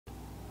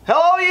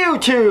Hello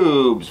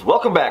YouTubes!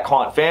 Welcome back,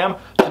 Haunt Fam.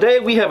 Today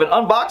we have an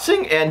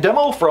unboxing and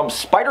demo from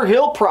Spider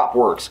Hill Prop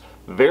Works.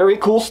 Very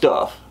cool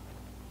stuff.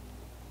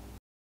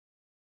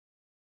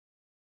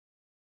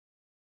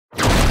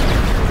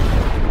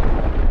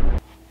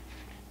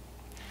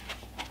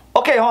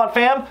 Okay, Haunt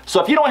Fam,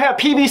 so if you don't have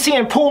PVC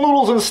and pool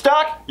noodles in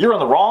stock, you're on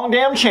the wrong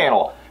damn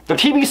channel. The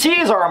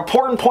PVCs are an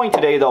important point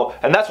today though,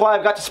 and that's why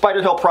I've got the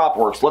Spider Hill Prop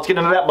Works. Let's get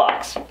into that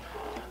box.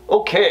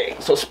 Okay,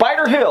 so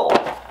Spider Hill.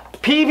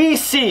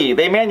 PVC,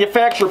 they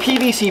manufacture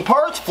PVC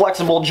parts,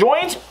 flexible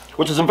joints,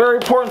 which is very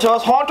important to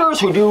us haunters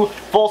who do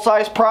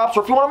full-size props,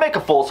 or if you want to make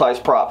a full-size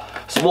prop.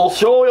 So we'll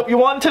show you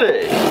one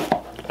today.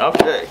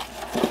 Okay,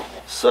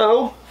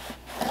 so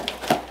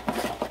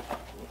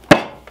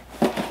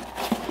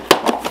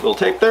little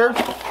tape there.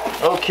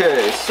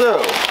 Okay,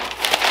 so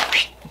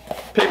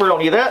paper, don't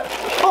need that.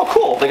 Oh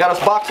cool, they got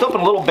us boxed up in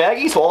a little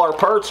baggie so all our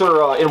parts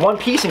are in one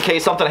piece in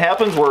case something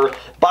happens where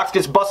box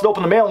gets busted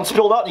open in the mail and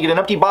spilled out and you get an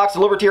empty box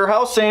delivered to your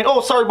house saying,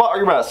 oh, sorry about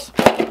your mess.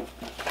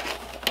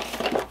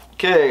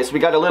 Okay, so we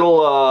got a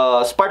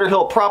little Spider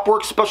Hill Prop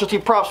Works specialty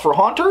props for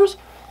haunters.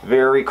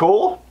 Very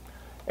cool.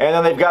 And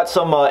then they've got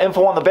some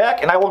info on the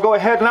back, and I will go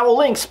ahead and I will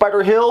link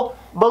Spider Hill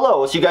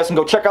below so you guys can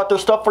go check out their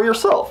stuff for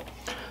yourself.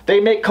 They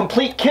make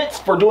complete kits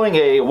for doing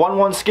a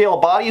 1/1 scale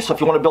body, so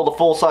if you want to build a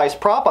full-size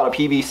prop out of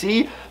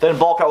PVC, then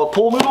bulk out with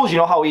pool noodles, you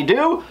know how we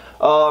do.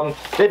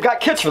 They've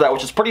got kits for that,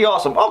 which is pretty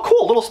awesome. Oh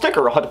cool, little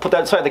sticker. I'll have to put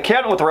that inside the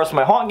cabinet with the rest of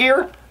my haunt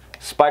gear.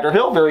 Spider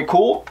Hill, very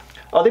cool.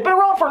 They've been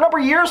around for a number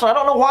of years, and I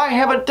don't know why I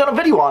haven't done a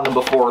video on them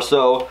before,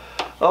 so...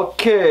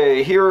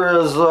 Okay, here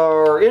is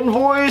our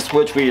invoice,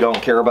 which we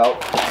don't care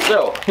about.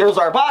 So, here's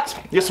our box.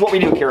 This is what we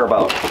do care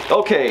about.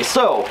 Okay,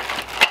 so,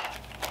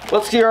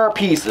 let's see our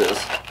pieces.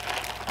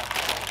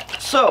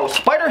 So,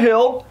 Spider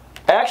Hill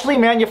actually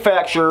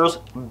manufactures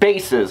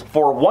bases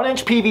for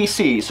 1-inch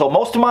PVC. So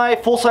most of my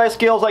full-size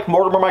scales like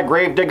Mortimer, my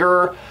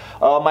Gravedigger,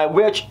 my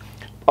Witch,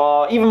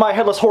 even my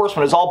Headless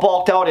Horseman is all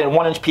bulked out in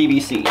 1-inch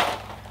PVC.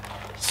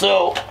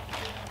 So,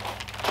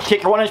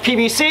 take your 1-inch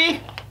PVC.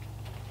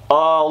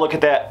 Oh, look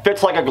at that.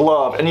 Fits like a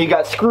glove. And you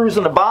got screws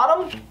in the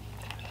bottom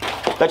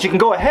that you can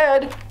go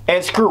ahead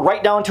and screw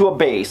right down to a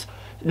base.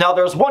 Now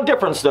there's one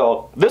difference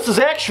though. This is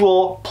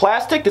actual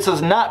plastic. This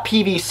is not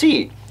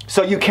PVC.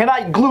 So you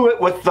cannot glue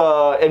it with,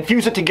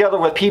 infuse it together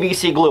with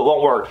PVC glue. It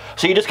won't work.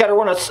 So you just got to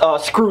run a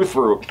screw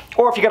through.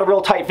 Or if you got a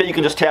real tight fit, you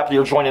can just tap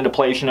your joint into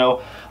place, you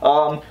know.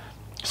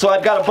 So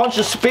I've got a bunch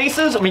of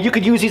spaces. I mean, you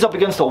could use these up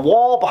against a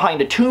wall,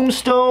 behind a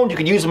tombstone. You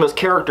could use them as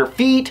character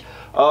feet.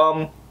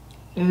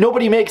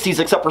 Nobody makes these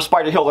except for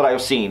Spider Hill that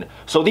I've seen.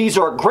 So these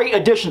are a great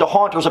addition to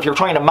haunters if you're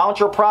trying to mount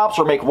your props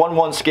or make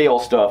 1/1 scale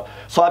stuff.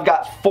 So I've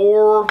got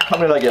 4, how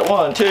many did I get?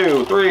 1,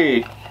 2,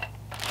 3,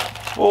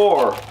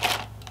 4,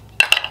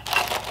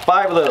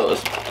 5 of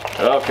those.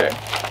 Okay.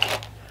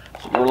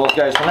 So get rid of those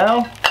guys for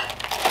now.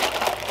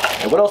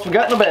 And what else we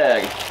got in the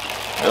bag?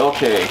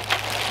 Okay.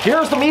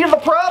 Here's the meat of the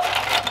prop.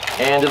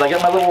 And did I get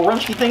my little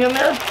wrenchy thing in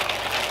there?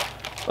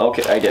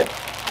 Okay, I did.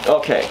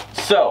 Okay,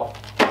 so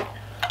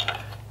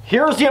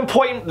here's the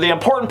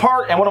important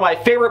part and one of my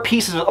favorite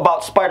pieces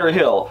about Spider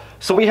Hill.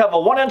 So we have a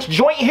 1-inch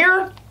joint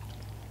here,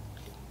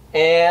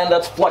 and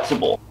that's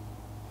flexible.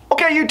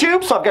 Okay,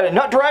 YouTube, so I've got a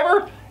nut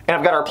driver, and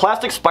I've got our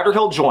plastic Spider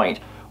Hill joint.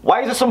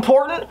 Why is this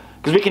important?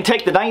 Because we can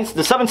take the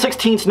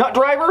 7/16 nut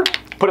driver,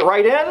 put it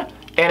right in,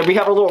 and we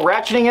have a little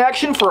ratcheting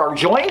action for our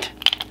joint,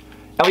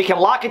 and we can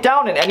lock it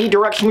down in any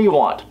direction we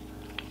want.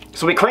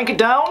 So we crank it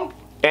down,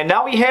 and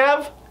now we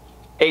have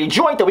a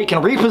joint that we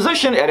can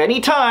reposition at any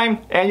time,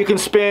 and you can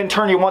spin,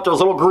 turn. You want those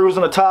little grooves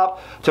on the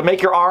top to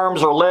make your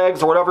arms or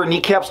legs or whatever,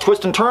 kneecaps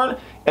twist and turn,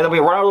 and then we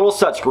run our little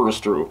set screws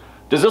through.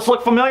 Does this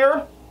look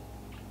familiar?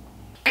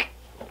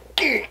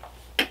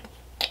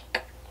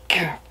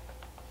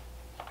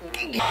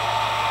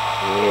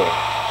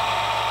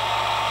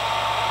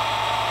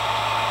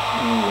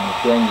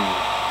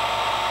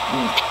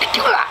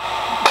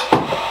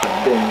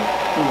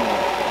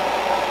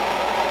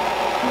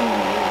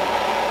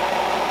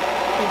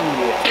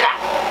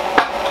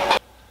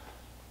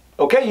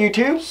 Okay,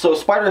 YouTube, so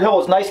Spider Hill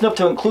was nice enough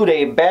to include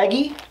a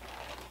baggie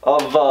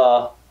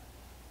of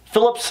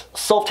Phillips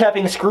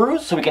self-tapping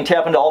screws so we can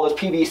tap into all this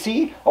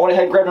PVC. I went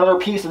ahead and grabbed another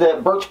piece of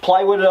that birch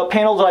plywood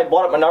panels that I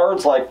bought at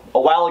Menards like a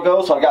while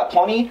ago, so I've got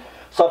plenty.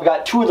 So I've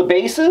got 2 of the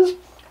bases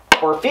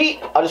for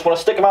feet. I just want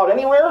to stick them out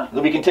anywhere,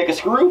 then we can take a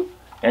screw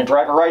and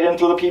drive it right in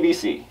through the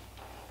PVC.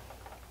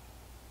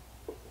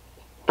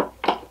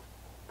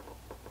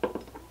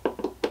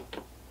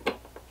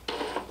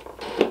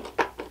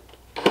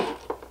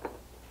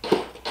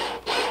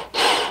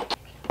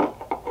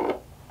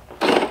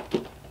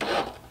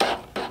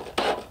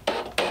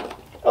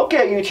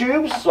 Okay,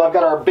 YouTube, so I've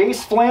got our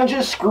base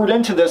flanges screwed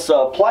into this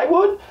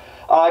plywood.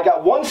 I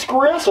got 1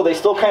 screw in, so they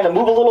still kind of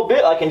move a little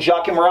bit. I can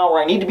jock him around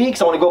where I need to be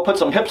because I want to go put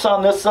some hips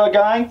on this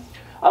guy.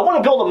 I want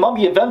to build a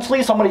mummy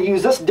eventually, so I'm going to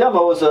use this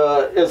demo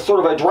as sort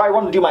of a dry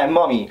run to do my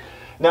mummy.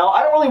 Now,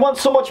 I don't really want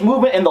so much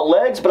movement in the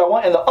legs, but I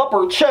want in the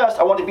upper chest,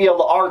 I want to be able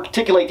to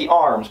articulate the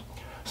arms.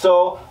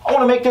 So I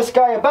want to make this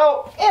guy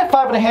about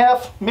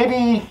 5.5,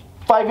 maybe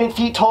 5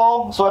 feet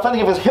tall, so if I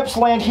think if his hips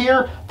land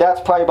here, that's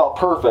probably about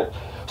perfect.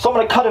 So I'm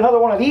going to cut another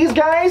one of these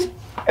guys,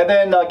 and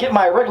then get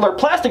my regular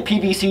plastic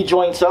PVC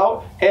joints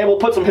out, and we'll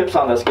put some hips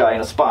on this guy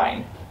and a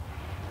spine.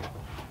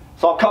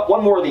 So I'll cut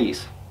one more of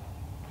these.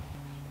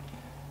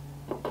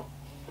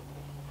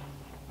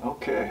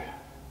 Okay.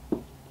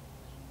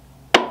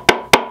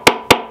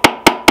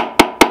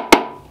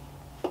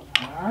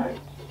 Alright,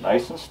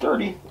 nice and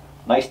sturdy.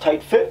 Nice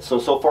tight fit,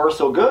 so far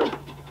so good.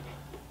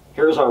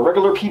 Here's our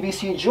regular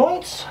PVC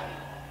joints.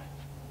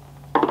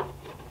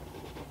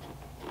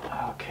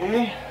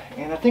 Okay,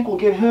 and I think we'll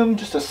give him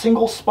just a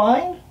single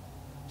spine.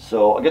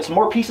 So I'll get some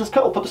more pieces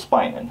cut, we'll put the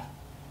spine in.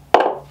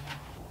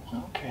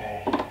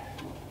 Okay.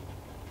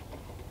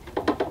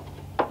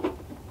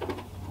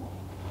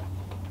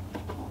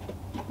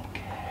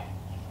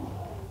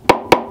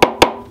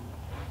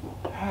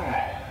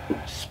 Alright,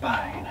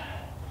 spine.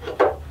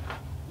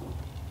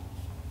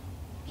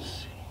 Let's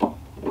see.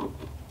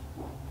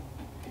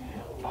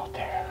 About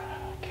there.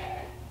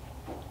 Okay.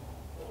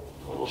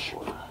 A little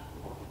shorter.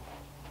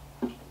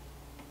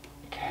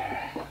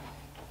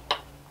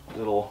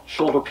 Little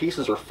shoulder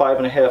pieces are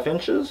 5.5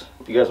 inches.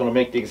 If you guys want to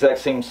make the exact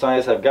same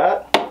size I've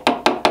got.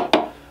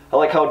 I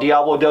like how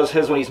Diablo does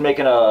his when he's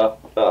making a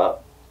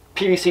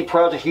PVC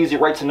project. He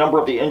usually writes a number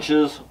of the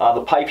inches on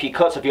the pipe he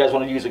cuts. If you guys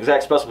want to use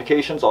exact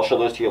specifications, I'll show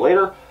those to you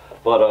later.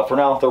 But for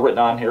now, they're written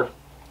on here.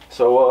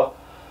 So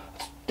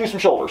let's do some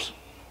shoulders.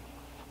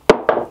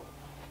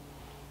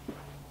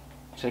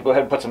 So go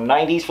ahead and put some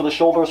 90s for the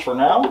shoulders for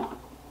now.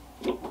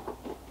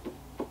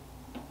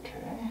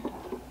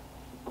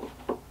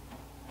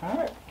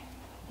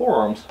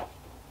 Forearms.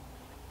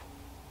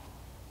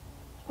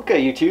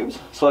 Okay, YouTubes,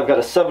 so I've got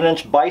a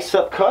 7-inch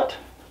bicep cut.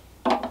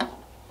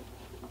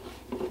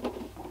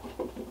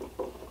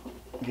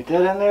 Get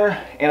that in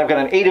there. And I've got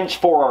an 8-inch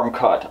forearm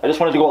cut. I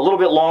just wanted to go a little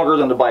bit longer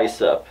than the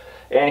bicep.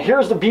 And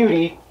here's the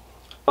beauty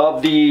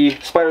of the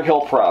Spider Hill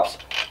props.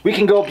 We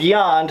can go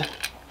beyond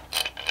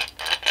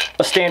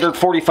a standard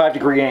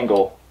 45-degree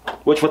angle,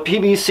 which with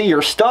PVC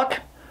you're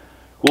stuck.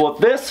 Well,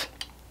 with this,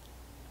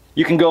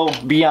 you can go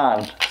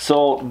beyond.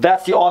 So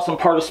that's the awesome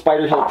part of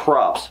Spider Hill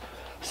props.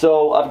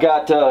 So I've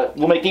got,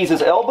 we'll make these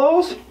as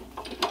elbows.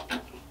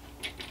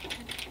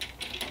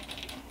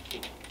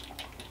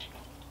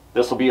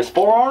 This will be his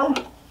forearm.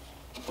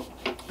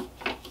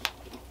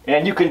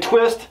 And you can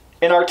twist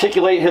and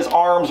articulate his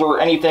arms or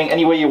anything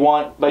any way you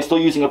want by still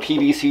using a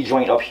PVC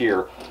joint up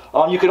here.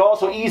 You could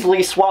also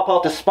easily swap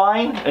out the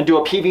spine and do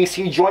a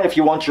PVC joint if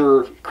you want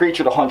your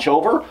creature to hunch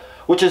over,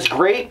 which is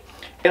great.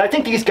 And I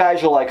think these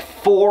guys are like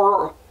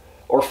 $4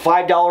 or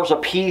 $5 a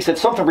piece. It's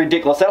something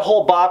ridiculous. That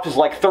whole box is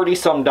like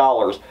 30-some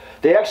dollars.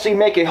 They actually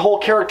make a whole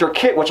character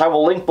kit, which I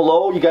will link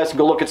below. You guys can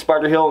go look at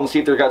Spider Hill and see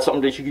if they've got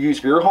something that you can use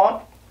for your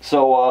haunt.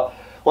 So,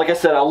 like I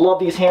said, I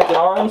love these hands and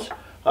arms.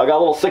 I got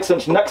a little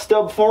 6-inch neck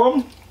stub for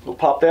them. We'll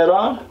pop that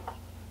on.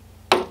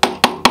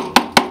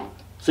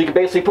 So you can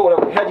basically put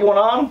whatever head you want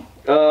on.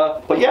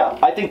 But yeah,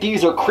 I think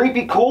these are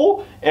creepy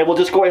cool, and we'll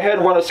just go ahead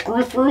and run a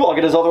screw through. I'll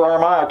get his other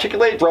arm on,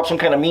 articulate, drop some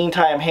kind of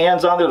meantime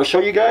hands on there to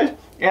show you guys,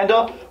 and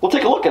we'll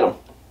take a look at them.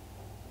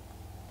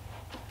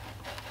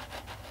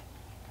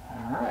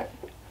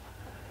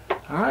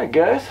 Alright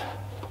guys,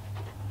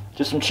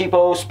 just some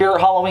cheapo Spirit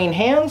Halloween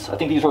hands. I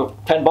think these were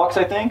 10 bucks,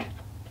 I think.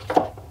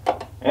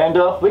 And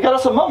we got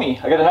us a mummy.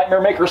 I got a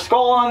Nightmare Maker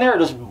skull on there,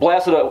 just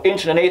blasted an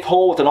 1.1/8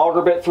 hole with an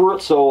auger bit through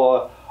it,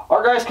 so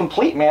our guy's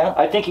complete, man.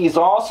 I think he's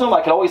awesome. I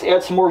can always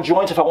add some more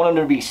joints if I want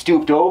him to be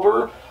stooped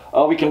over.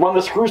 We can run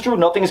the screws through.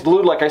 Nothing's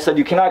glued. Like I said,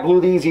 you cannot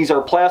glue these. These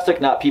are plastic,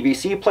 not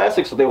PVC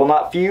plastic, so they will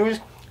not fuse.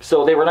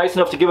 So they were nice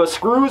enough to give us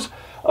screws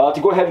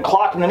to go ahead and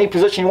clock them in any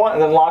position you want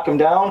and then lock them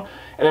down.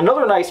 And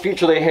another nice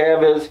feature they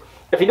have is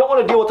if you don't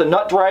want to deal with the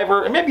nut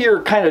driver, and maybe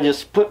you're kind of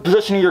just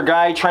positioning your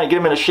guy, trying to get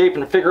him into shape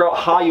and figure out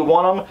how you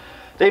want him,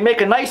 they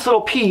make a nice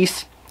little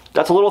piece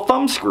that's a little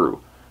thumb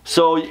screw.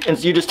 So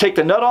you just take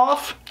the nut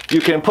off, you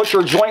can put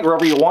your joint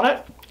wherever you want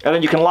it, and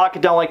then you can lock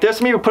it down like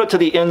this, maybe put it to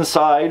the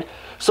inside.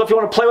 So if you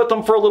want to play with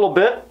them for a little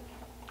bit,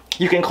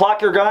 you can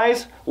clock your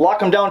guys, lock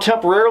them down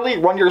temporarily,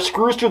 run your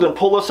screws through, then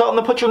pull this out and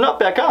then put your nut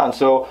back on.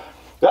 So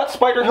that's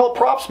Spider Hill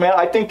props, man.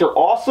 I think they're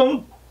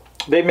awesome.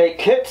 They make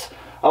kits.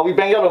 We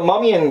banged out a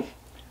mummy in,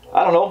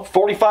 I don't know,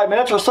 45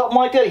 minutes or something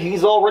like that.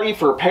 He's all ready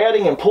for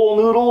padding and pool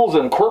noodles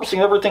and corpsing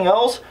and everything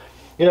else.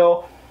 You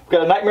know, we've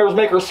got a Nightmare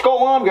Maker skull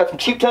on. We got some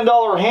cheap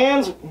 $10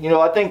 hands. You know,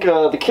 I think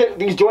the kit,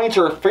 these joints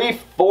are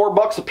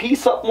 $4 a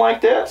piece, something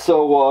like that.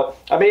 So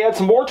I may add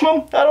some more to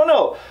them. I don't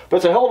know. But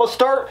it's a hell of a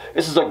start.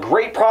 This is a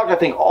great product I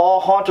think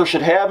all haunters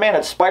should have, man.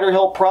 It's Spider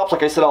Hill props.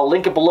 Like I said, I'll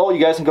link it below. You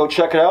guys can go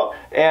check it out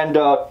and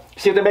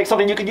see if they make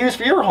something you could use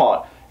for your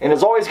haunt. And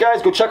as always,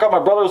 guys, go check out my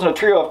brothers in a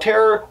Trio of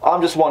Terror.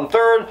 I'm just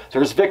 1/3.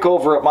 There's Vic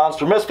over at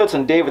Monster Misfits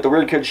and Dave at the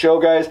Weird Kid Show,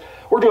 guys.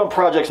 We're doing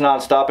projects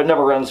non-stop. It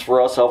never ends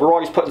for us. We're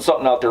always putting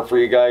something out there for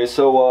you guys.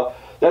 So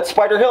that's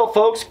Spider Hill,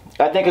 folks.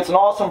 I think it's an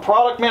awesome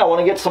product, man. I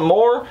want to get some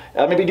more.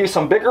 Maybe do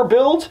some bigger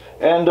builds.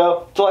 And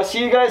till I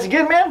see you guys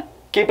again, man,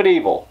 keep it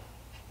evil.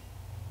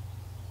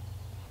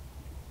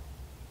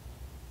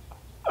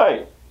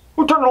 Hey,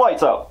 who turned the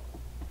lights out?